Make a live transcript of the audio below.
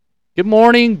Good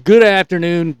morning, good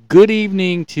afternoon, good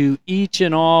evening to each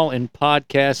and all in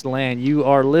podcast land. You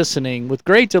are listening with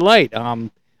great delight, I'm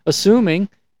assuming,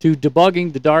 to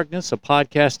Debugging the Darkness, a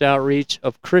podcast outreach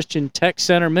of Christian Tech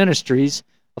Center Ministries,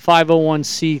 a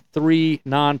 501c3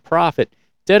 nonprofit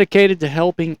dedicated to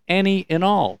helping any and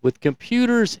all with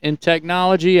computers and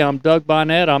technology. I'm Doug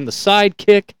Bonnet. I'm the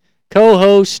sidekick,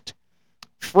 co-host,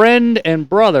 friend and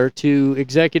brother to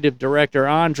Executive Director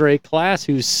Andre Class,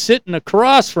 who's sitting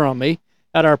across from me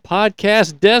at our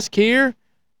podcast desk here.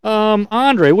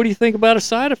 Andre, what do you think about a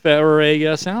side effect or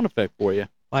a sound effect for you?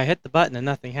 Well, I hit the button and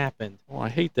nothing happened. Oh, I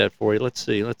hate that for you. Let's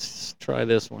see. Let's try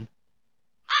this one.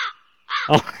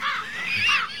 Oh.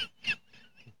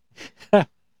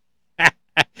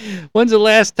 When's the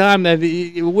last time that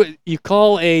you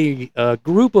call a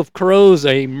group of crows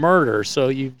a murder? So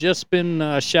you've just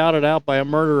been shouted out by a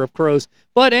murder of crows.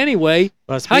 But anyway,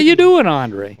 how you doing,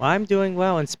 Andre? Well, I'm doing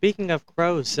well. And speaking of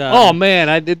crows, oh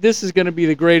man, this is going to be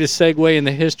the greatest segue in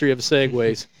the history of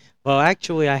segues. Well,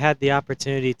 actually, I had the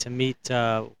opportunity to meet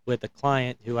with a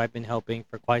client who I've been helping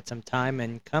for quite some time,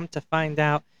 and come to find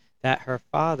out that her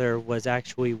father was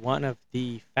actually one of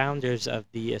the founders of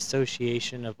the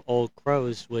Association of Old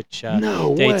Crows, which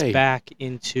dates back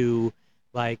into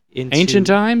ancient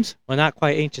times. Well, not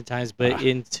quite ancient times, but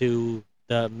into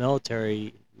the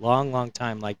military, long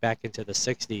time, like back into the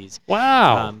 60s.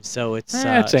 Wow. So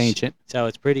that's ancient. So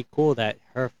it's pretty cool that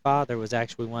her father was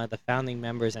actually one of the founding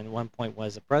members, and at one point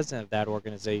was the president of that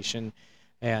organization,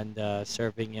 and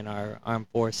serving in our armed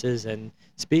forces. And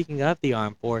speaking of the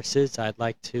armed forces, I'd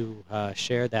like to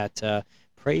share that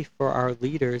Pray for Our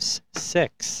Leaders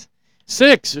 6.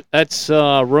 6, that's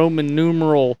Roman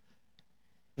numeral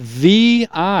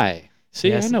VI. See,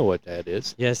 yes. I know what that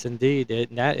is. Yes, indeed.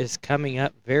 That is coming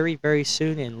up very, very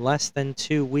soon, in less than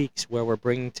 2 weeks, where we're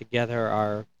bringing together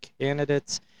our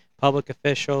candidates, public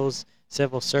officials,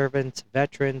 civil servants,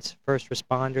 veterans, first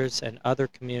responders, and other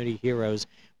community heroes,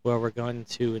 where we're going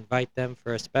to invite them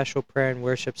for a special prayer and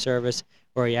worship service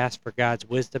where we ask for God's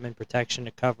wisdom and protection to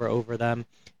cover over them.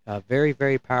 A very,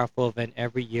 very powerful event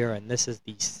every year, and this is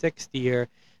the 6th year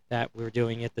that we're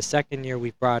doing it. The 2nd year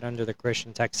we've brought under the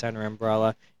Christian Tech Center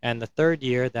umbrella, and the 3rd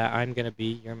year that I'm going to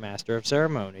be your Master of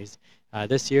Ceremonies.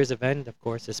 This year's event, of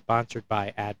course, is sponsored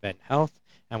by Advent Health,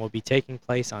 and will be taking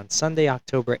place on Sunday,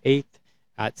 October 8th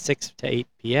at 6 to 8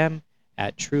 p.m.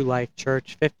 at True Life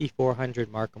Church,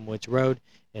 5400 Markham Woods Road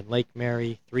in Lake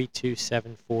Mary,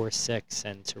 32746.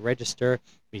 And to register,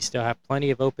 we still have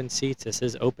plenty of open seats. This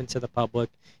is open to the public.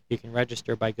 You can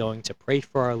register by going to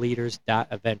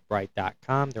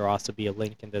prayforourleaders.eventbrite.com. There will also be a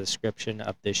link in the description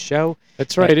of this show.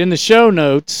 That's right. In the show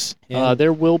notes,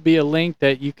 there will be a link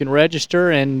that you can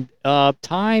register, and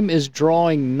time is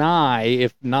drawing nigh,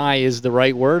 if nigh is the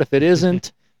right word. If it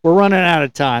isn't, we're running out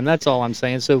of time. That's all I'm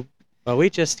saying. So, well,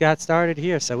 we just got started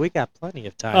here, so we got plenty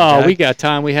of time. Oh, Doug. We got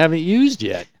time we haven't used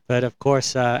yet. But, of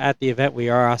course, at the event, we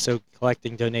are also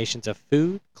collecting donations of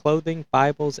food, clothing,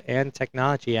 Bibles, and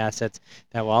technology assets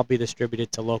that will all be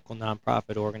distributed to local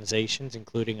nonprofit organizations,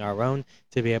 including our own,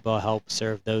 to be able to help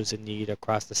serve those in need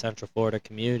across the Central Florida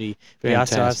community. Fantastic. We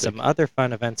also have some other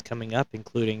fun events coming up,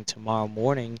 including tomorrow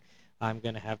morning. I'm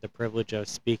going to have the privilege of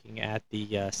speaking at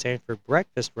the Sanford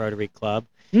Breakfast Rotary Club.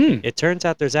 It turns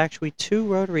out there's actually 2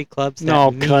 Rotary clubs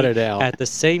that meet cut it out. at the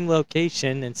same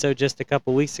location, and so just a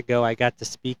couple weeks ago I got to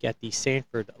speak at the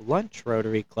Sanford Lunch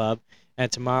Rotary Club, and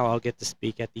tomorrow I'll get to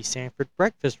speak at the Sanford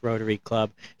Breakfast Rotary Club.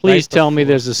 Please tell me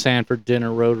there's a Sanford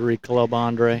Dinner Rotary Club,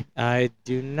 Andre. I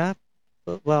do not.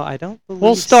 Well, I don't believe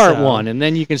We'll start so. one, and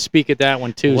then you can speak at that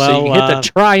one, too, Well, so you can hit the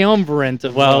triumvirate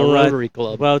of Rotary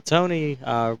Club. Well, Tony,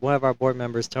 one of our board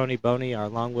members, Tony Boney, our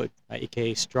Longwood,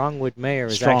 a.k.a. Strongwood mayor,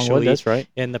 is actually that's right.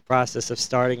 in the process of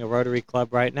starting a Rotary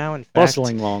Club right now. In fact,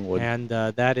 bustling Longwood. And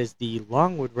that is the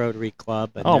Longwood Rotary Club.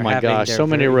 And oh, my gosh, so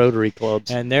many Rotary clubs.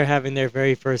 And they're having their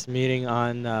very first meeting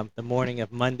on the morning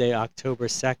of Monday, October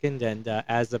 2nd, and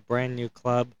as a brand new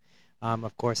club,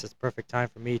 of course, it's a perfect time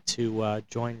for me to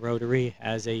join Rotary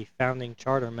as a founding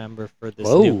charter member for this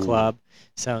new club.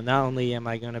 So not only am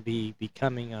I going to be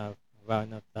becoming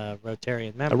one of the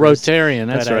Rotarian members, a Rotarian,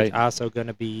 that's but right. I'm also going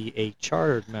to be a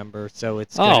chartered member. So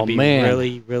it's going to be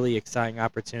really, really exciting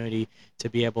opportunity to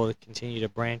be able to continue to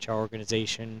branch our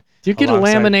organization. Do you get a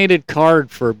laminated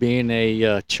card for being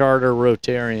a charter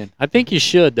Rotarian? I think you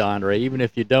should, Andre, even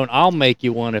if you don't. I'll make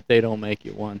you one if they don't make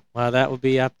you one. Well, that would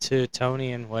be up to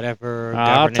Tony and whatever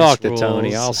I'll talk rules. To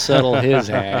Tony. I'll settle his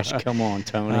hash. Come on,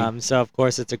 Tony. So, of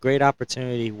course, it's a great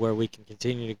opportunity where we can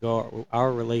continue to grow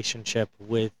our relationship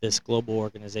with this global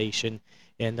organization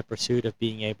in the pursuit of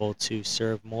being able to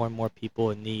serve more and more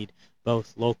people in need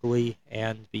both locally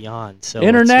and beyond. So it's really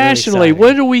Internationally, what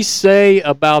exciting. do we say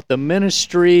about the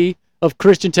ministry of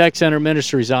Christian Tech Center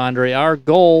Ministries, Andre? Our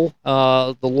goal,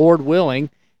 the Lord willing,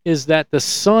 is that the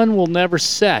sun will never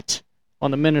set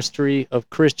on the ministry of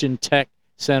Christian Tech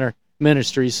Center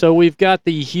Ministries. So we've got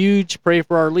the huge Pray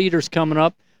for Our Leaders coming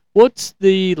up. What's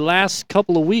the last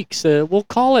couple of weeks? We'll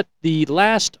call it the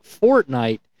last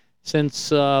fortnight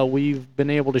since we've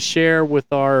been able to share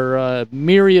with our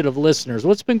myriad of listeners.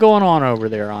 What's been going on over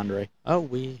there, Andre? Oh,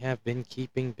 we have been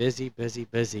keeping busy, busy,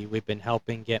 busy. We've been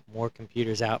helping get more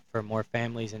computers out for more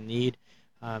families in need.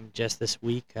 Just this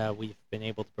week, we've been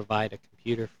able to provide a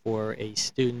computer for a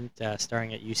student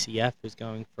starting at UCF who's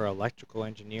going for electrical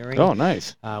engineering. Oh,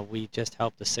 nice. We just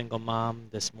helped a single mom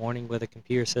this morning with a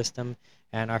computer system,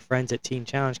 and our friends at Teen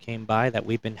Challenge came by that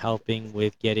we've been helping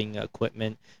with getting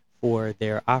equipment for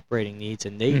their operating needs,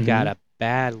 and they got a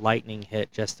bad lightning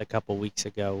hit just a couple weeks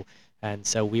ago, and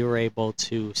so we were able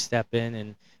to step in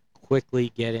and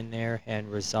quickly get in there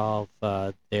and resolve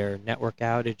their network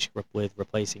outage with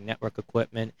replacing network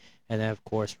equipment, and then of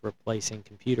course replacing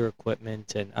computer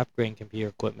equipment and upgrading computer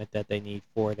equipment that they need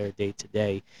for their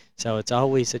day-to-day. So it's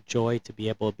always a joy to be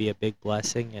able to be a big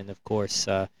blessing, and of course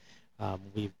we're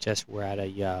at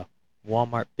a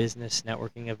Walmart business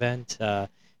networking event,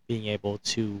 being able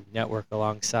to network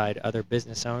alongside other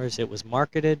business owners. It was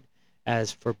marketed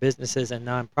as for businesses and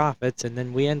nonprofits, and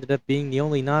then we ended up being the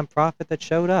only nonprofit that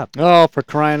showed up. Oh, for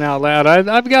crying out loud.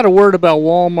 I've got a word about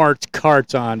Walmart's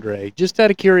carts, Andre. Just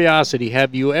out of curiosity,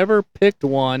 have you ever picked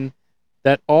one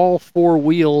that all four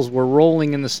wheels were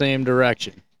rolling in the same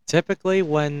direction? Typically,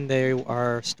 when they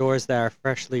are stores that are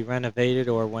freshly renovated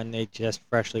or when they just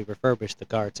freshly refurbish the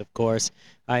carts, of course.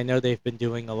 I know they've been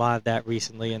doing a lot of that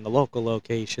recently in the local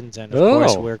locations, and of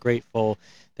course, Oh. we're grateful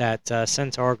that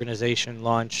since our organization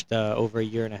launched over a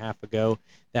year and a half ago,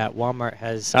 that Walmart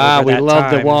has over We that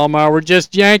love the time. Walmart. We're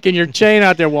just yanking your chain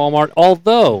out there, Walmart.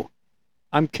 Although,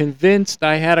 I'm convinced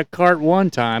I had a cart one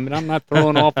time, and I'm not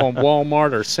throwing off on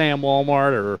Walmart or Sam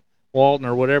Walmart or Walton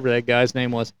or whatever that guy's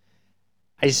name was.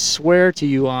 I swear to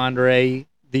you, Andre,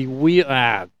 the wheel.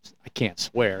 I can't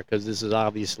swear because this is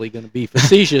obviously going to be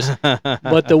facetious,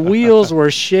 but the wheels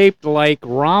were shaped like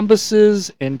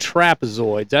rhombuses and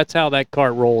trapezoids. That's how that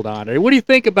cart rolled, Andre. What do you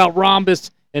think about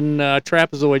rhombus and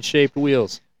trapezoid-shaped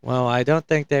wheels? Well, I don't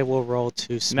think they will roll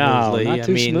too No, smoothly. not I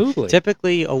too mean, smoothly.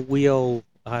 typically a wheel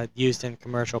used in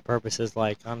commercial purposes,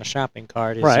 like on a shopping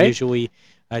cart, is Right. usually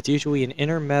it's usually an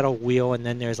inner metal wheel, and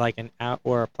then there's like an out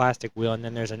or a plastic wheel, and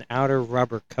then there's an outer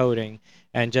rubber coating.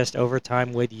 And just over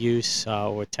time, with use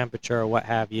or temperature or what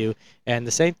have you, and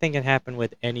the same thing can happen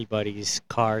with anybody's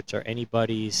cart or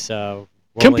anybody's rolling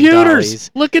Computers!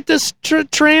 dollies. Look at this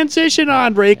transition,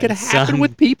 Andre. It could And happen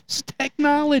with people's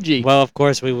technology. Well, of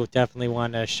course, we will definitely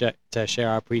want to share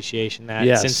our appreciation that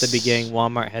Yes. since the beginning,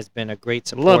 Walmart has been a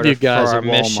great Love you supporter for guys our at Walmart.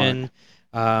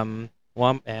 mission.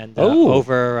 Oh.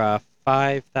 Over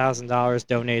 $5,000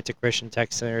 donated to Christian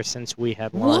Tech Center since we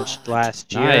had launched What?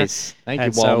 last year. Nice. Thank you,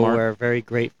 And so Walmart. we're very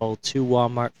grateful to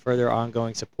Walmart for their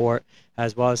ongoing support,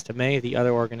 as well as to many of the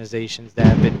other organizations that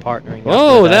have been partnering up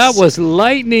Oh, with us. that was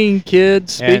lightning,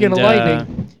 kids. Speaking And of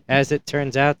lightning. as it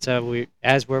turns out,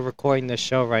 as we're recording this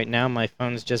show right now, my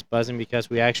phone's just buzzing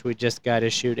because we actually just got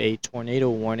issued a tornado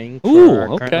warning for Ooh, our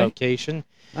current okay. location.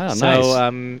 Oh, So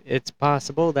nice. it's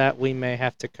possible that we may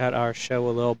have to cut our show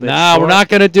a little bit No, short. we're not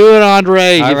going to do it,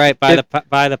 Andre. All right, by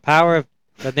the power of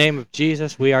the name of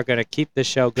Jesus, we are going to keep the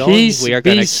show going. Peace, We are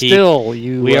going be to keep. still,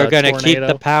 you We are going to keep tornado.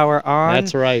 the power on.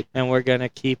 That's right. And we're going to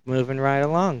keep moving right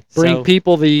along. Bring So,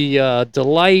 people the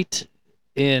delight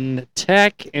in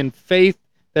tech and faith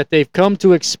that they've come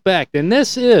to expect. And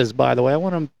this is, by the way, I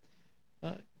want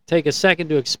to take a second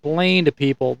to explain to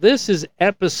people, this is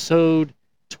episode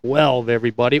 12,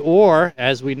 everybody. Or,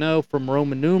 as we know from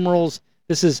Roman numerals,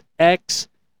 this is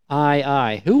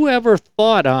XII. Whoever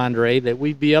thought, Andre, that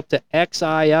we'd be up to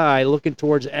XII looking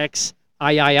towards XIII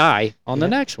on the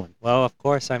next one? Well, of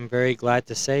course, I'm very glad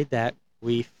to say that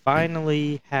we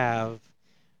finally have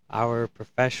our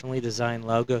professionally designed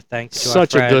logo, thanks to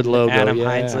Such our a friend good logo, Adam yeah.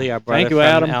 Hinesley, our brother Thank you, from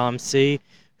Adam. LMC,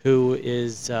 who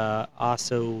is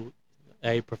also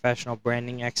a professional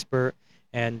branding expert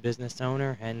and business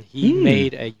owner, and he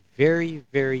made a very,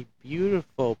 very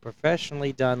beautiful,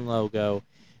 professionally done logo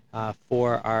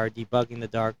for our Debugging the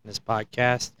Darkness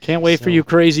podcast. Can't wait for you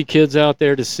crazy kids out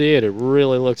there to see it. It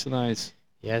really looks nice.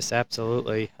 Yes,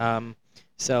 absolutely.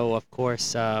 So, of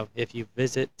course, if you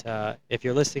visit, if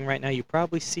you're listening right now, you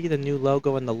probably see the new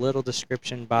logo in the little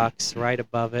description box right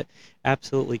above it.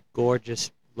 Absolutely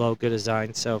gorgeous logo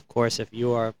design. So, of course, if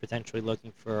you are potentially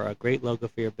looking for a great logo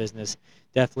for your business,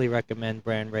 definitely recommend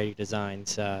Brand Ready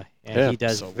Designs. And he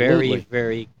does very, Absolutely.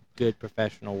 very good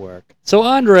professional work. So,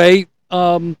 Andre,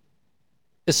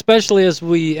 especially as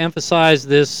we emphasize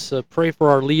this, pray for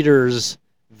our leaders,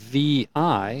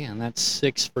 VI, and that's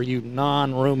 6 for you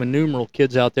non-Roman numeral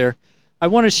kids out there. I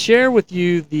want to share with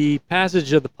you the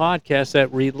passage of the podcast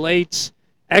that relates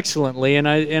excellently, and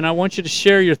I want you to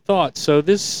share your thoughts. So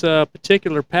this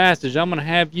particular passage, I'm going to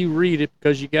have you read it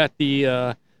because you got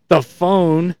the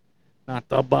phone, not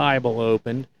the Bible,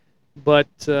 opened, but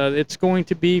it's going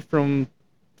to be from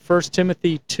 1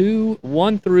 Timothy 2,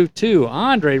 1 through 2.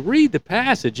 Andre, read the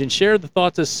passage and share the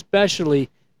thoughts, especially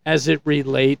as it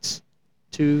relates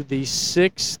to the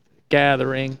 6th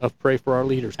gathering of Pray for Our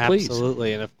Leaders. Please.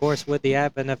 Absolutely. And of course, with the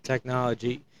advent of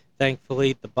technology,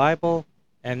 thankfully, the Bible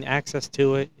and access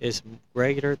to it is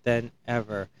greater than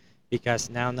ever. Because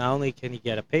now not only can you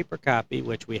get a paper copy,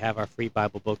 which we have our free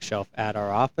Bible bookshelf at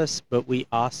our office, but we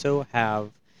also have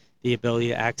the ability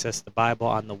to access the Bible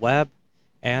on the web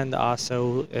and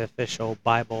also official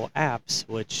Bible apps,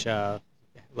 which,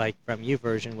 like from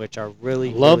YouVersion, which are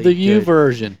really, Love really the U good,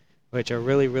 version. which are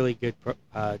really, really good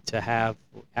to have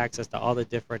access to all the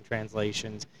different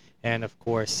translations and, of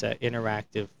course,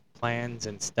 interactive plans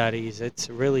and studies. It's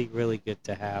really, really good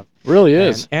to have. Really And,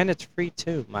 is. and it's free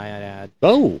too, might I add.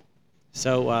 Oh,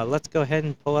 So let's go ahead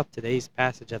and pull up today's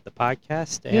passage of the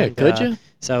podcast. yeah, And could you?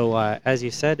 so, as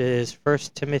you said, it is 1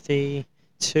 Timothy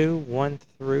 2, 1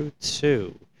 through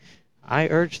 2. I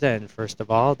urge then, first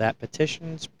of all, that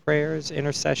petitions, prayers,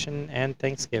 intercession, and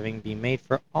thanksgiving be made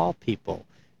for all people,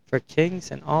 for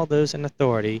kings and all those in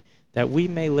authority, that we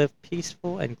may live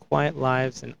peaceful and quiet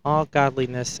lives in all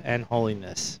godliness and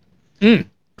holiness. Mm,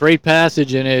 great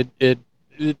passage, and it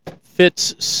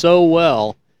fits so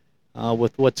well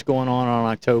with what's going on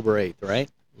October 8th, right?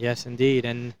 Yes, indeed.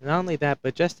 And not only that,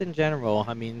 but just in general,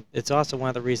 I mean, it's also one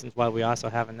of the reasons why we also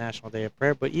have a National Day of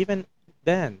Prayer. But even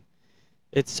then,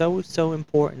 it's so, so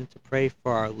important to pray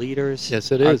for our leaders,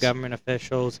 Yes, it our is. government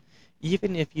officials.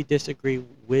 Even if you disagree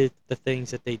with the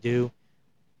things that they do,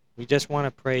 we just want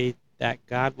to pray that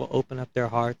God will open up their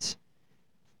hearts.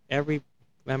 Every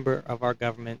member of our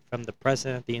government, from the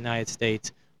President of the United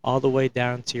States all the way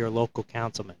down to your local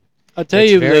councilman. I'll tell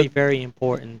It's you very, that. very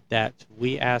important that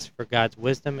we ask for God's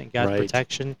wisdom and God's Right.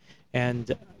 protection.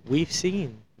 And we've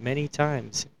seen many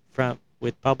times from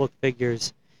with public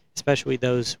figures, especially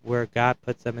those where God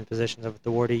puts them in positions of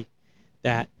authority,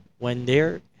 that when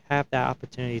they have that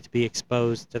opportunity to be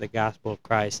exposed to the gospel of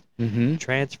Christ, Mm-hmm.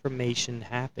 transformation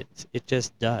happens. It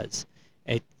just does.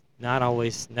 It's not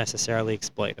always necessarily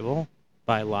explainable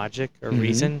by logic or Mm-hmm.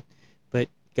 reason, but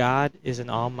God is an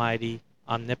almighty,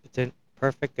 omnipotent,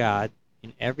 perfect God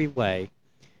in every way,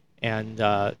 and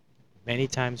many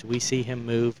times we see him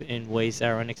move in ways that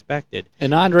are unexpected.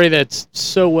 And Andre, that's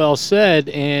so well said,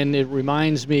 and it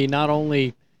reminds me not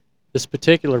only this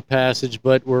particular passage,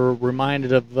 but we're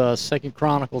reminded of 2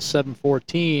 Chronicles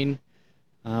 7:14,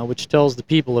 which tells the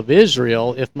people of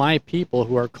Israel, "If my people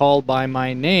who are called by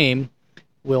my name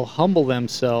will humble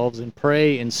themselves and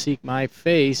pray and seek my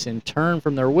face and turn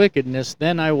from their wickedness,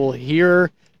 then I will hear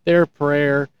their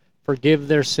prayer, forgive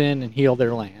their sin, and heal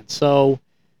their land." So,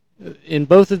 in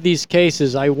both of these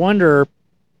cases, I wonder,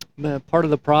 part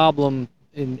of the problem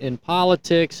in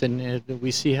politics, and we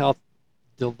see how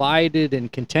divided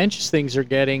and contentious things are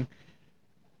getting.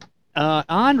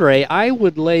 Andre, I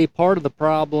would lay part of the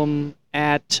problem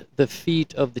at the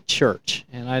feet of the church,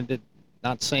 and I did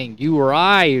not saying you or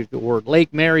I or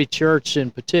Lake Mary Church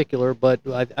in particular, but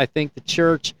I think the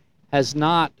church has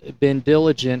not been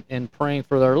diligent in praying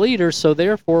for their leaders, so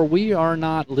therefore we are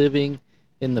not living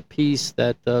in the peace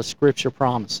that Scripture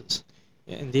promises.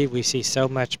 Indeed, we see so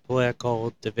much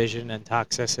political division and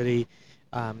toxicity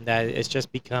that it's just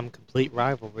become complete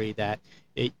rivalry. That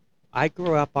it, I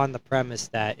grew up on the premise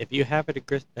that if you have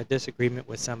a disagreement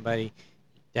with somebody,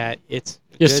 that it's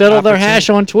a You good settled their opportunity. hash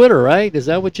on Twitter, right? Is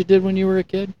that what you did when you were a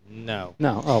kid? No,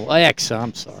 No. Oh, X.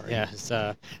 I'm sorry. yes,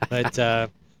 but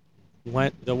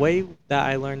the way that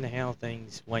I learn to handle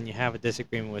things when you have a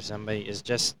disagreement with somebody is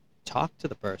just talk to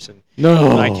the person.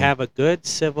 Like, No. have a good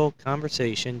civil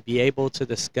conversation, be able to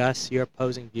discuss your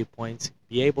opposing viewpoints,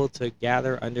 be able to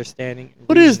gather understanding,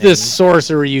 What is this reasoning.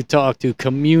 sorcery you talk to?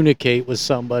 Communicate with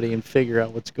somebody and figure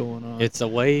out what's going on. It's the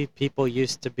way people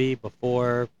used to be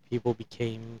before people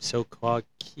became so-called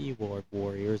keyboard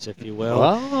warriors, if you will.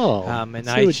 Oh, And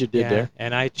I see what you did yeah, there.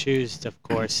 and I choose, of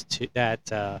course, to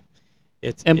that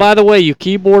it's And it, by the way, you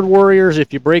keyboard warriors,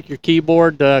 if you break your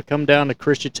keyboard, come down to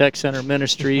Christian Tech Center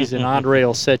Ministries, and Andre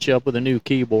will set you up with a new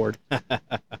keyboard,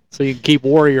 so you can keep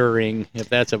warrioring, if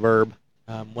that's a verb.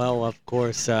 well, of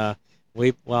course,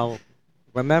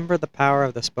 remember the power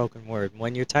of the spoken word.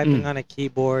 When you're typing Mm, on a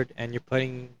keyboard and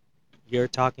you're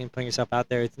talking, putting yourself out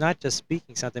there. It's not just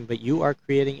speaking something, but you are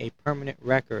creating a permanent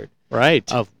record right.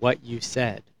 of what you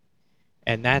said,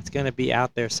 and that's going to be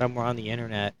out there somewhere on the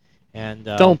internet. And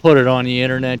Don't put it on the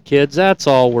internet, kids. That's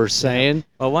all we're yeah, saying.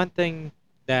 well, one thing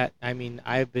that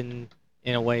I've been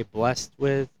in a way blessed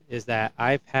with is that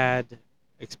I've had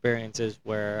experiences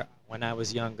where when I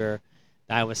was younger,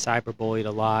 I was cyberbullied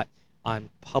a lot on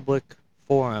public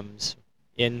forums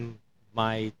in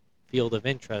my field of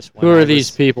interest Who when are I these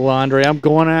was. people, Andre? I'm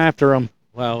going after them.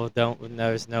 Well, don't.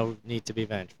 There's no need to be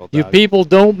vengeful, You Doug. people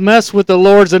don't mess with the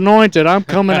Lord's anointed. I'm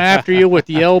coming after you with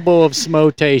the elbow of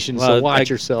smotation, so Well, watch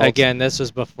yourselves. again, this was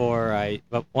before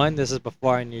but one, this is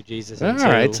before I knew Jesus, All and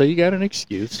right, two. so you got an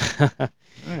excuse. All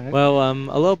right. Well, a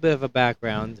little bit of a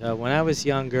background. When I was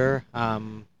younger,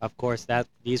 of course, that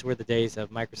these were the days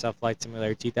of Microsoft Flight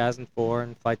Simulator 2004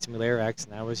 and Flight Simulator X,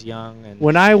 and I was young. And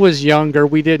When I was younger,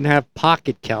 we didn't have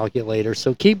pocket calculators,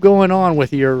 so keep going on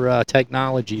with your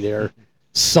technology there,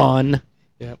 son.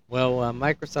 yeah, well,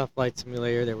 Microsoft Flight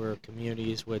Simulator, there were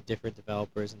communities with different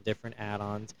developers and different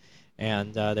add-ons,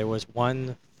 and there was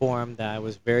one forum that I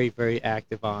was very, very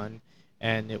active on,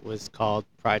 and it was called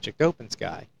Project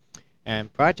OpenSky.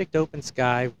 And Project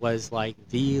OpenSky was like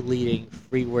the leading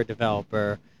freeware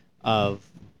developer of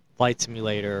flight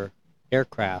simulator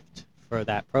aircraft for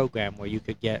that program, where you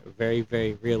could get very,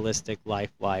 very realistic,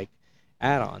 lifelike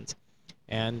add-ons.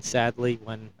 And sadly,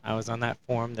 when I was on that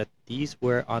forum, that these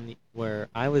were on the where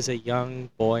I was a young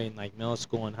boy in like middle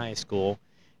school and high school,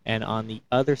 and on the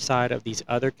other side of these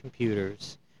other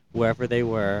computers, wherever they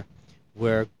were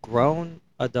grown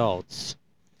adults,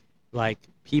 like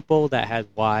people that had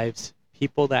wives,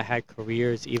 people that had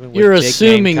careers, even You're with big name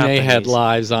assuming they had companies.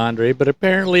 lives, Andre, but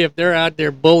apparently if they're out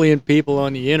there bullying people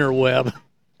on the interweb,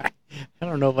 I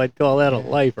don't know if I'd call that a Yeah.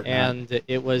 life or not. And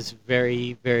it was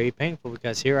very, very painful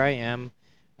because here I am,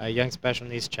 a young special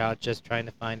needs child, just trying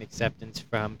to find acceptance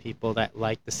from people that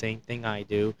like the same thing I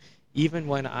do. Even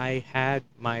when I had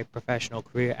my professional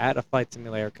career at a flight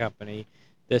simulator company,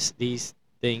 these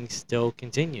things still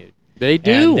continued. They And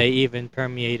do. they even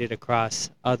permeated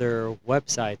across other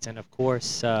websites. And of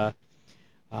course, um,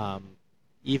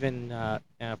 and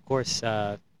of course,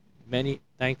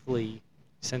 thankfully,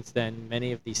 since then,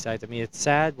 many of these sites, it's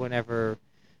sad whenever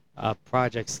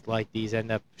projects like these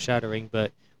end up shuttering,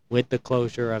 but with the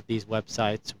closure of these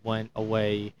websites went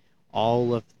away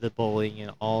all of the bullying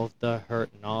and all of the hurt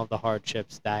and all of the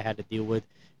hardships that I had to deal with.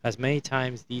 As many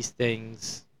times these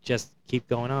things just keep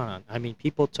going on.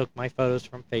 People took my photos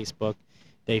from Facebook.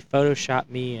 They photoshopped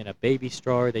me in a baby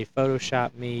stroller. They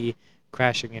photoshopped me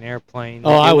crashing an airplane.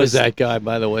 Oh, I It was was that guy,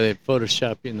 by the way, that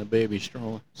photoshopped you in the baby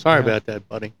stroller. Sorry no, about that,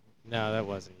 buddy. no, that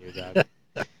wasn't you, Doug.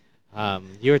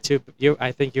 You were too.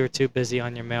 I think you were too busy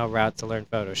on your mail route to learn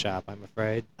Photoshop. I'm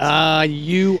afraid.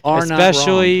 You are not wrong.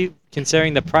 Especially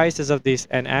considering the prices of these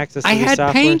and access I to these had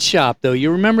software. Paint Shop, though.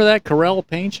 You remember that Corel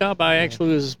Paint Shop? I Yeah.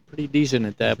 actually was pretty decent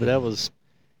at that, but that was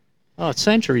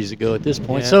centuries ago at this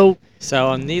point. Yeah. So,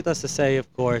 So, needless to say,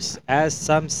 of course, as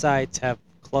some sites have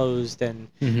closed and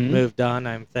mhm. moved on,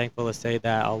 I'm thankful to say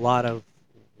that a lot of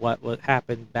what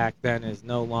happened back then is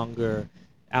no longer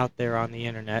out there on the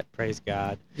internet. Praise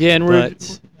God. Yeah, and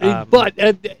But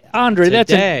Andre,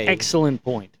 that's an today, excellent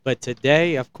point. But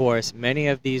today, of course, many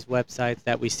of these websites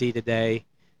that we see today,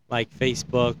 like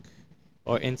Facebook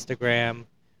or Instagram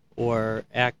or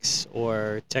X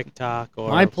or TikTok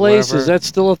My or place, is wherever, that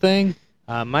still a thing?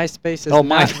 MySpace is Oh,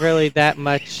 my not really that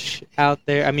much out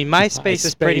there. MySpace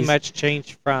has pretty MySpace. much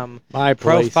changed from My place.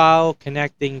 profile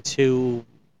connecting to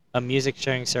a music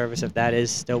sharing service, if that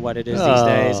is still what it is these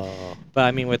days. Oh,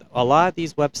 But with a lot of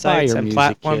these buy websites your and music,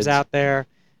 platforms kids. out there,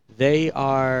 they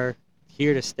are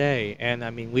here to stay. And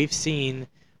we've seen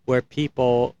where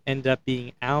people end up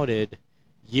being outed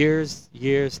years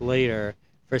later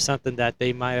for something that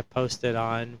they might have posted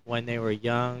on when they were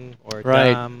young or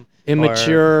Right. dumb or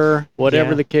Immature,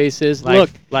 whatever yeah, the case is. like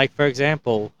Look, for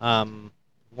example,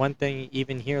 one thing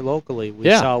even here locally we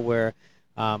yeah. saw where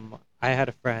I had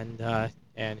a friend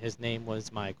and his name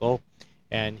was Michael,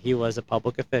 and he was a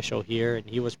public official here, and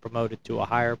he was promoted to a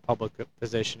higher public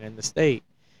position in the state,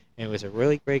 and he was a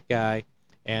really great guy.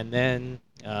 And then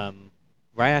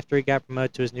right after he got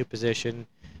promoted to his new position,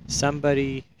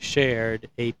 somebody shared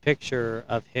a picture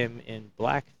of him in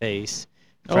blackface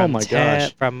Oh, from my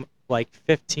gosh. like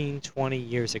 15, 20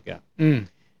 years ago. Mm.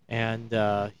 And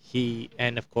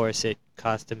and of course it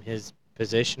cost him his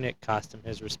position, it cost him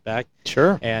his respect,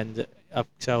 Sure. and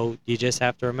so you just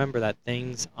have to remember that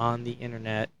things on the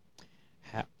internet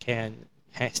can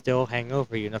still hang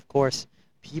over you. And of course,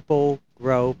 people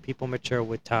grow, people mature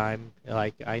with time.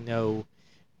 Like I know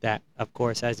that, of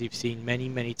course, as you've seen many,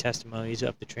 many testimonies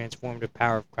of the transformative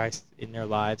power of Christ in their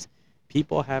lives,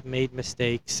 people have made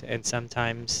mistakes, and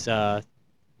sometimes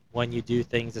when you do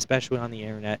things, especially on the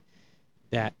internet,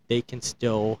 that they can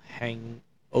still hang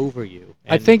over you.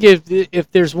 I And think if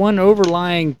there's one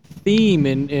overlying theme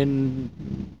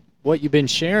in what you've been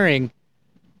sharing,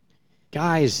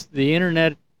 guys, the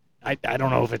internet. I don't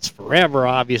know if it's forever,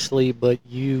 obviously, but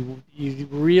you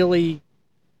really,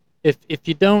 if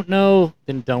you don't know,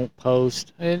 then don't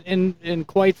post. And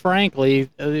quite frankly,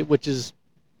 which is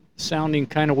sounding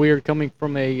kind of weird coming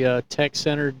from a tech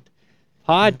centered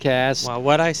podcast. well,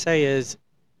 what I say is,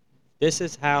 this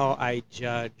is how I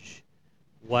judge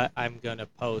what I'm gonna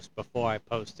post before I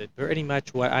post it. Pretty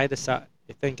much what I decide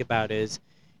think about is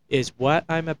what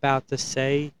I'm about to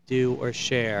say, do, or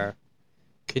share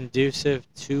conducive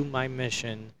to my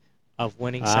mission of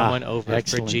winning Ah, someone over for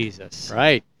excellent. Jesus.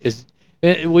 Right.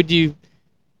 Would you?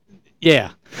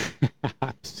 Yeah.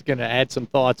 I was going to add some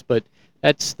thoughts, but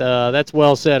that's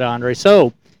well said, Andre.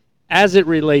 So, as it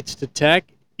relates to tech,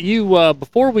 you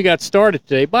before we got started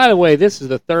today. By the way, this is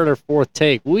the third or fourth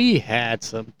take. We had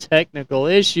some technical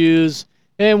issues,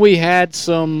 and we had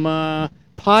some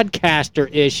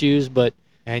podcaster issues, but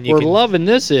And you we're can, loving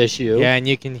this issue. yeah, and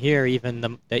you can hear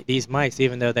even these mics,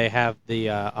 even though they have the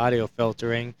audio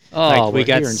filtering. Oh, Like we we're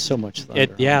got hearing so much it,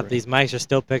 thunder, yeah. Andre. These mics are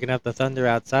still picking up the thunder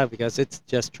outside because it's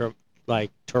just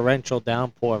like torrential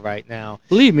downpour right now.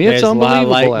 Believe me, it's There's a lot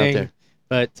of unbelievable out lightning,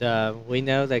 there. but we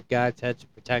know that God's hedge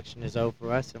of protection is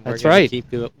over us, and we're That's going to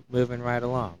right. keep moving right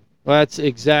along. Well, that's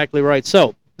exactly right.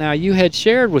 So now you had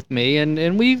shared with me,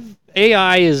 and we've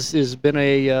AI has been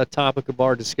a topic of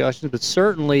our discussions, but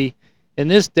certainly in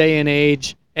this day and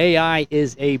age, AI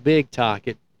is a big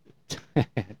topic.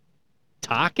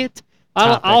 Topic?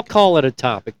 I'll Topic. call it a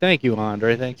topic. Thank you,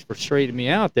 Andre. Thanks for straightening me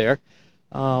out there.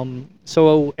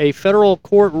 So a federal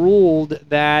court ruled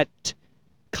that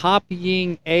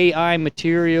copying AI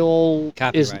material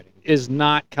Copywriting. is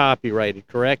not copyrighted.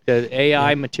 Correct? That AI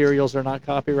Yep. materials are not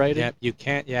copyrighted. Yep. You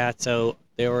can't. Yeah. So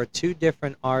there were two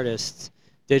different artists,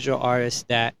 digital artists,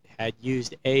 that had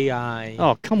used AI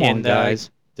Oh, come on, in guys.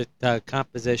 the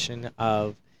composition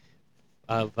of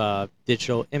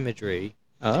digital imagery.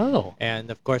 Oh, And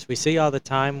of course, we see all the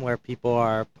time where people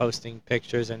are posting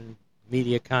pictures and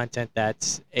media content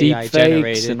that's deep AI fakes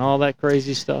generated. and all that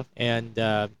crazy stuff. And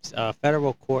a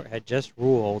federal court had just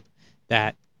ruled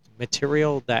that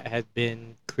material that had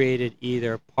been created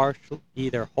either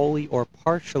wholly or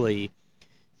partially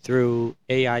through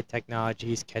AI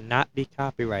technologies cannot be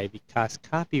copyrighted, because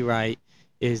copyright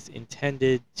is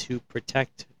intended to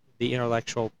protect the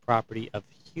intellectual property of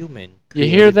human You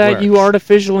hear created that, you works.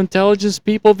 artificial intelligence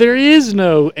people? There is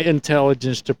no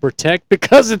intelligence to protect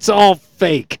because it's all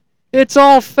fake. It's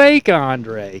all fake,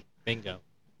 Andre. Bingo.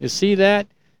 You see that?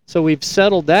 So we've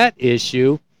settled that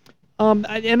issue.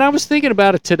 And I was thinking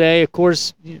about it today. Of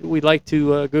course, we like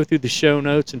to go through the show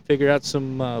notes and figure out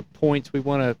some points we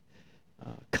want to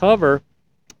cover.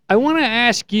 I want to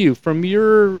ask you, from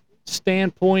your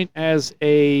standpoint as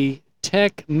a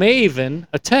tech maven,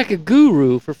 a tech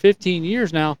guru for 15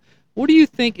 years now, what do you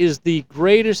think is the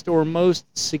greatest or most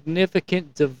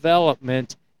significant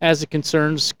development as it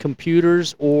concerns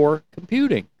computers or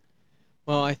computing?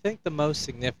 Well, I think the most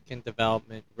significant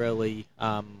development, really,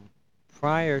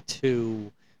 prior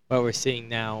to what we're seeing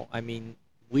now, I mean,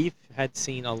 we've had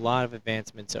seen a lot of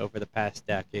advancements over the past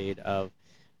decade of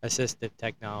assistive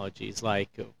technologies, like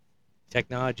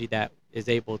technology that is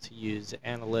able to use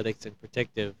analytics and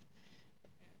predictive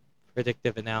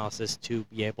analysis to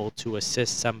be able to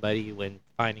assist somebody when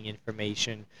finding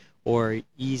information or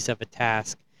ease of a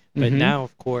task. But Mm-hmm. now,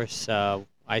 of course,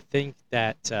 I think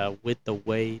that with the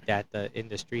way that the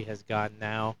industry has gone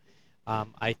now,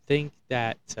 I think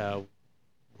that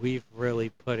we've really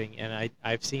putting, and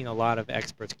I've seen a lot of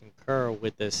experts concur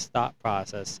with this thought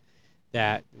process,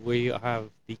 that we have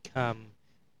become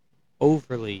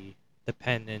overly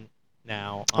dependent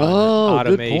now on Oh,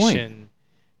 good point. automation,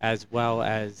 as well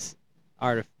as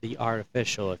the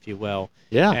artificial, if you will.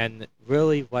 Yeah. And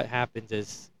really, what happens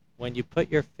is when you put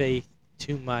your faith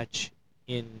too much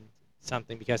in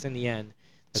something, because in the end,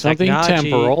 the Something technology,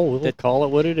 temporal. We'll call it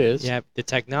what it is. yeah, the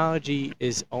technology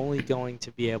is only going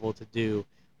to be able to do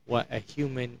what a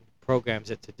human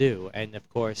programs it to do. And of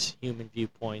course, human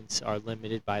viewpoints are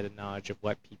limited by the knowledge of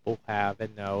what people have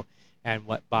and know. and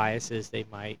what biases they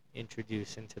might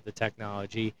introduce into the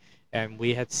technology. And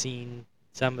we had seen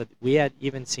we had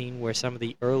even seen where some of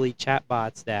the early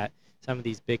chatbots that some of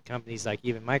these big companies like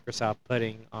even Microsoft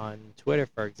putting on Twitter,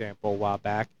 for example, a while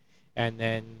back, and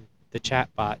then the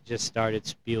chatbot just started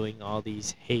spewing all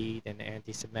these hate and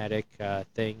anti-Semitic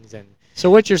things. And So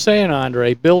what you're saying,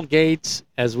 Andre, Bill Gates,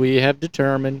 as we have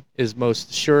determined, is most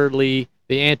assuredly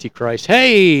the Antichrist.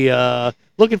 Hey,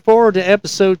 looking forward to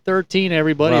episode 13,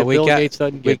 everybody. well, If Bill Gates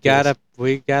doesn't we get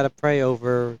this, gotta pray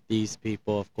over these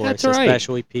people, of that's course, right.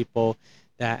 especially people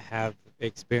that have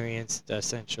experienced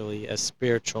essentially a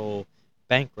spiritual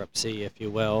bankruptcy, if you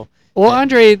will. Well, That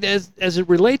Andre, as it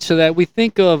relates to that, we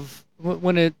think of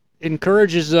when it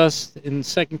encourages us in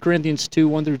 2 Corinthians 2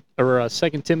 1 through or 2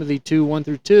 Timothy 2 1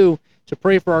 through 2 to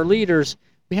pray for our leaders.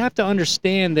 We have to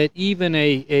understand that even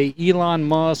a Elon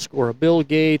Musk or a Bill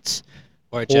Gates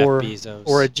or Jeff or a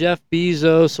Bezos. Jeff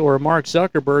Bezos or a Mark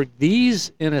Zuckerberg,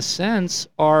 these in a sense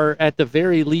are at the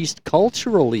very least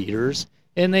cultural leaders,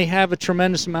 and they have a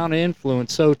tremendous amount of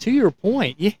influence. So to your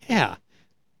point, yeah,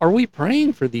 are we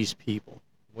praying for these people?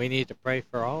 We need to pray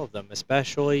for all of them,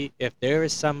 especially if there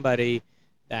is somebody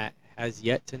that has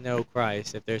yet to know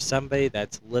Christ, if there's somebody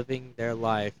that's living their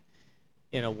life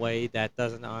in a way that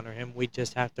doesn't honor him. We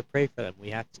just have to pray for them.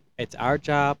 It's our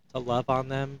job to love on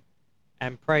them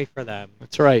and pray for them,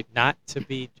 That's right. not to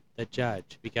be the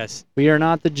judge, because We are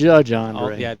not the judge,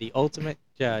 Andre. the ultimate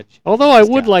judge Although I is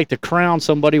would God. like to crown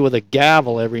somebody with a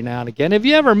gavel every now and again. Have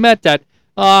you ever met that?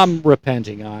 I'm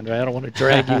repenting, Andre. I don't want to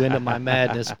drag you into my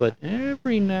madness, but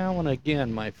every now and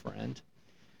again, my friend.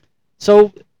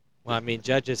 So, Well, I mean,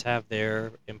 judges have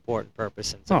their important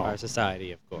purpose in oh, our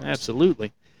society, of course.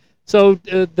 absolutely. So,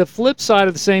 the flip side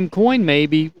of the same coin,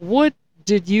 maybe, what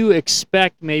did you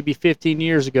expect maybe 15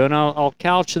 years ago? And I'll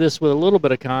couch this with a little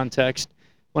bit of context.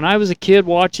 When I was a kid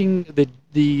watching the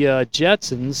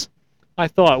Jetsons, I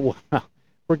thought, well,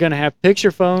 we're going to have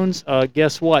picture phones.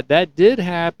 Guess what? That did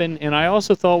happen. And I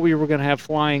also thought we were going to have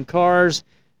flying cars,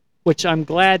 which I'm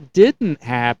glad didn't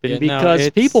happen Yeah, no, because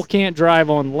people it's can't drive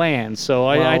on land. So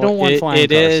I well, don't want flying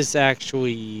it cars. is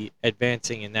actually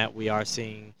advancing in that we are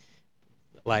seeing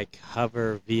like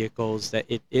hover vehicles that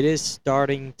it is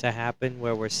starting to happen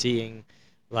where we're seeing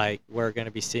like we're going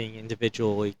to be seeing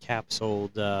individually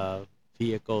capsuled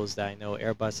vehicles that I know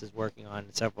Airbus is working on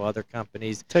and several other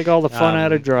companies. Take all the fun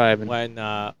out of driving. When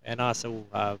and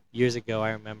also years ago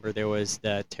I remember there was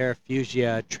the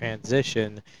Terrafugia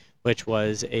Transition, which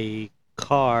was a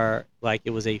car like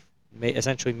it was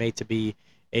essentially made to be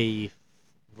a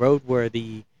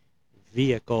roadworthy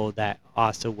vehicle that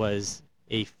also was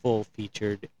a full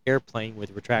featured airplane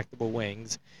with retractable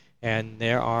wings. And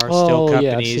Oh,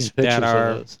 yeah, I've seen pictures of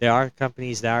those. there are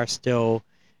companies that are still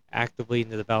actively in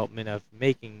the development of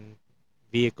making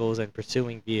vehicles and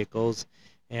pursuing vehicles.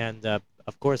 And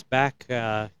of course, back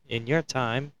in your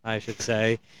time, I should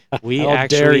say, we How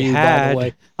dare actually you, by the way.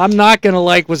 had I'm not going to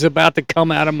like what's about to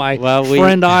come out of my well,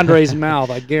 friend Andre's mouth,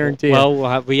 I guarantee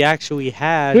you. we actually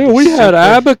had Yeah, we had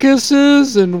super.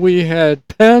 abacuses and we had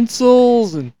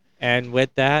pencils and And with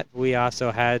that, we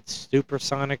also had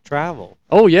supersonic travel.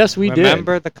 oh, yes, we did.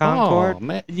 Remember the Oh, Concorde?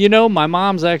 man. You know, my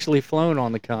mom's actually flown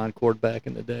on the Concorde back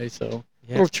in the day, so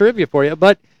Yeah. little trivia for you.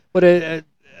 But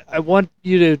I want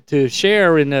you to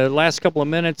share in the last couple of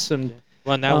minutes and Yeah.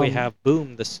 Well, now we um, have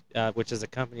Boom, which is a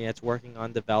company that's working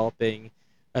on developing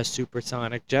a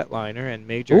supersonic jetliner, and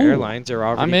major ooh, airlines are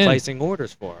I'm already in. placing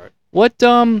orders for it. What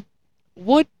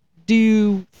do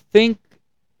you think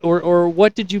or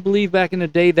what did you believe back in the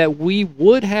day that we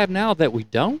would have now that we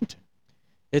don't?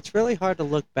 It's really hard to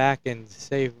look back and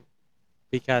say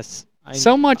because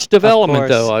So much of development,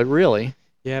 though. course, I really.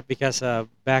 yeah, because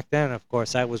back then, of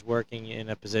course, I was working in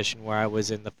a position where I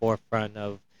was in the forefront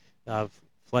of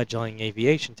fledgling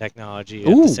aviation technology at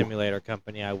the Ooh. simulator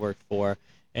company I worked for.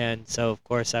 And so, of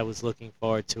course, I was looking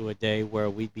forward to a day where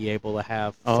we'd be able to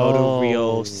have Oh,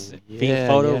 yeah, yeah.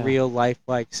 photoreal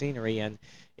lifelike scenery. And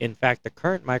in fact, the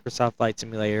current Microsoft Flight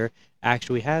Simulator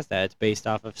actually has that. It's based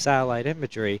off of satellite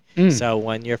imagery. Mm. So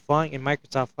when you're flying in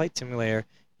Microsoft Flight Simulator,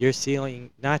 you're seeing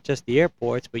not just the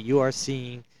airports, but you are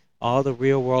seeing all the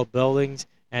real world buildings.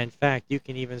 And in fact, you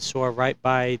can even soar right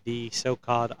by the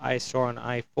so-called eyesore on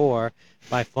I-4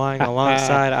 by flying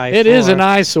alongside It is an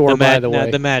I-4, eyesore, by the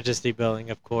way. the Majesty Building,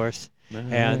 of course.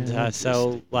 And so,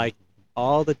 Majesty. like,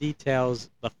 all the details,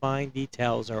 the fine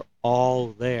details are all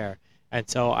there. And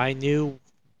so I knew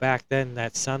back then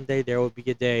that someday there would be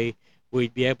a day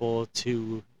we'd be able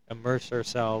to immerse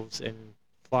ourselves and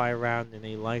fly around in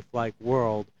a lifelike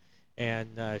world. And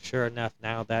sure enough,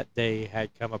 now that day had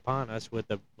come upon us with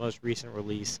the most recent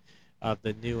release of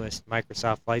the newest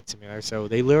Microsoft Flight Simulator. So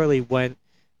they literally went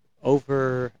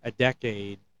over a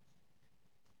decade,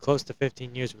 close to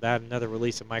 15 years, without another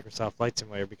release of Microsoft Flight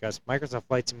Simulator, because Microsoft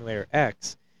Flight Simulator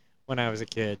X, when I was a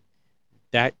kid,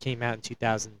 that came out in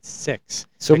 2006.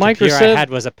 So The computer I Microsoft. had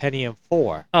was a Pentium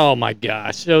 4. Oh my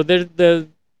gosh! So the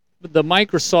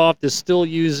Microsoft is still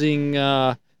using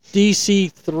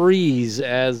DC-3s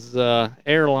as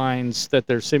airlines that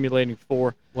they're simulating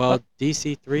for. Well,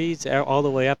 DC-3s all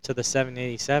the way up to the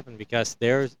 787, because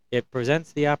it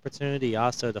presents the opportunity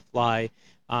also to fly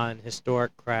on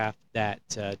historic craft that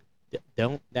The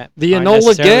aren't Enola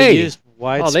necessarily Gay. used Oh,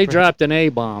 they widespread. dropped an A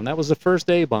bomb. That was the first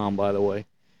A bomb, by the way.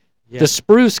 Yeah, The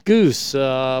Spruce Goose.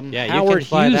 yeah, you Howard can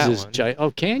fly that Hughes. one.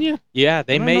 Oh, can you? Yeah, I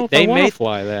don't know if I want to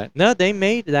fly that. no, they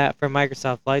made that for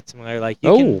Microsoft Flight Simulator. Like you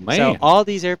Oh can, so man. all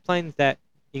these airplanes that,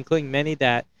 including many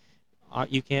that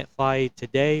you can't fly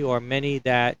today, or many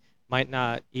that might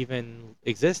not even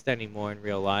exist anymore in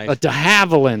real A life. de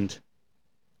Havilland.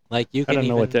 Like you I can don't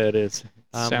know what even, that is.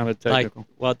 It sounded like, technical.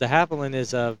 well, de Havilland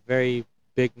is a very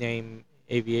big name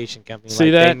aviation company. See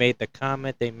Like they that? made the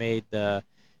Comet, they made so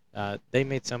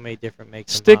many different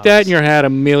makes and Stick that in models. your hat,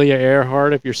 Amelia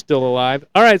Earhart, if you're still alive.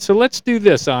 All right, so let's do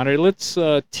this, Andre. Let's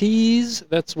tease.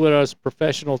 That's what us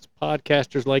professional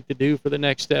podcasters like to do for the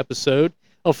next episode,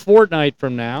 a fortnight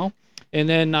from now. And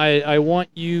then I want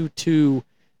you to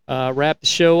wrap the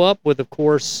show up with, of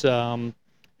course,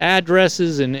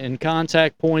 addresses and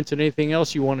contact points and anything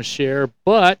else you want to share.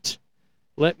 But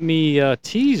let me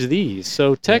tease these.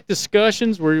 So, tech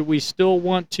discussions where we still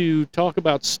want to talk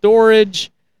about storage,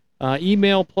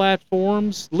 email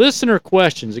platforms, listener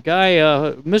questions. A guy,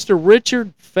 Mr.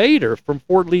 Richard Fader from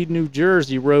Fort Lee, New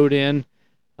Jersey, wrote in.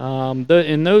 And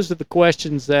those are the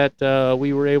questions that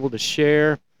we were able to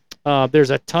share. There's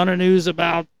a ton of news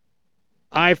about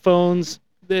iPhones.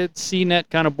 That CNET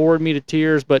kind of bored me to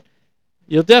tears, but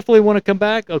you'll definitely want to come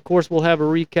back. Of course, we'll have a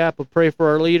recap of Pray for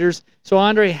Our Leaders. So,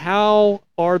 Andre, how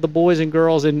are the boys and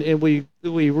girls? And we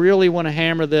really want to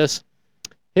hammer this.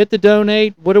 Hit the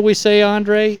donate. What do we say,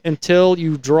 Andre? Until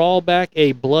you draw back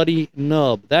a bloody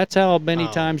nub. That's how many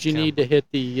Oh, times you come need to on. hit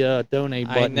the donate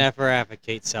I button. never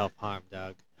advocate self-harm,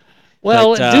 Doug.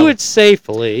 Well, But do it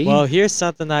safely. well, here's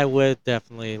something I would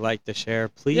definitely like to share. Yeah,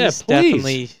 Please please.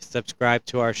 definitely subscribe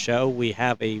to our show. We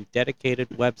have a dedicated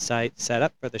website set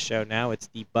up for the show now. It's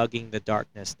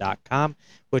debuggingthedarkness.com,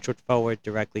 which would forward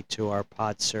directly to our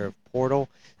PodServe portal.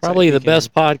 Probably So the you can-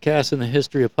 best podcast in the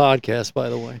history of podcasts, by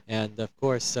the way. And of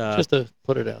course, Just to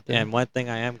put it out there. and one thing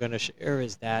I am going to share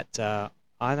is that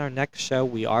on our next show,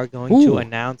 we are going Ooh. to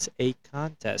announce a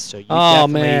contest. So you Oh,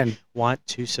 definitely man. want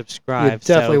to You subscribe.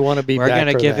 definitely So want to be we're back going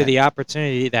to for give you that. the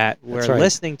opportunity that That's where right.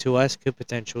 listening to us could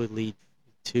potentially lead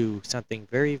to something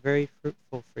very, very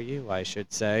fruitful for you, I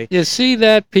should say. You see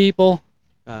that, people?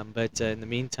 But in the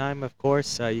meantime, of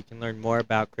course, you can learn more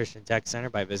about Christian Tech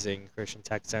Center by visiting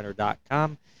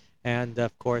christiantechcenter.com. And,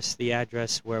 of course, the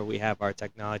address where we have our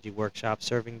technology workshop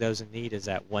serving those in need is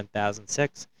at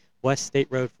 1006 West State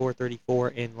Road 434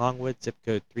 in Longwood, zip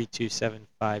code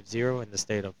 32750 in the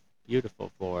state of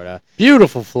beautiful Florida.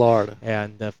 Beautiful Florida.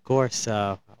 And, of course,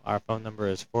 our phone number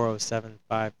is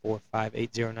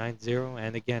 407-545-8090.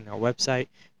 And, again, our website,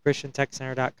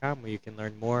 christiantechcenter.com, where you can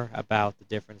learn more about the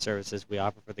different services we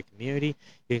offer for the community.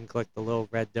 You can click the little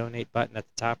red donate button at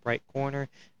the top right corner,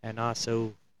 and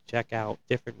also check out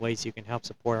different ways you can help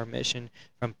support our mission,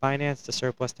 from finance to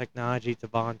surplus technology to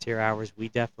volunteer hours. We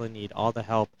definitely need all the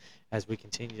help as we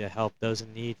continue to help those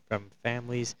in need, from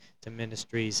families to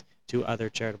ministries to other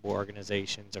charitable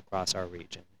organizations across our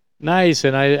region. Nice,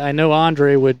 and I know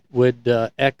Andre would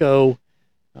echo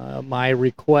my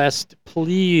request.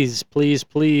 Please, please,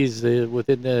 please,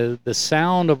 within the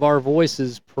sound of our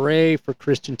voices, pray for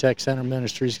Christian Tech Center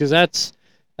Ministries, because that's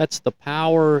the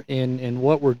power in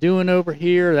what we're doing over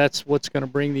here. That's what's going to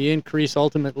bring the increase.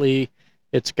 Ultimately,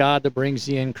 it's God that brings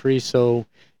the increase. So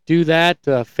do that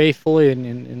faithfully,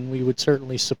 and we would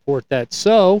certainly support that.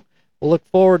 So we'll look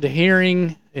forward to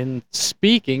hearing and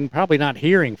speaking, probably not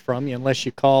hearing from you unless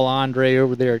you call Andre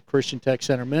over there at Christian Tech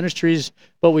Center Ministries,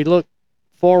 but we look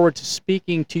forward to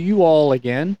speaking to you all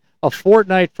again a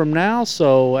fortnight from now.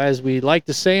 So as we like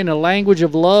to say in the language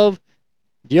of love,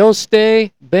 Dios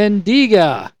te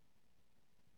bendiga.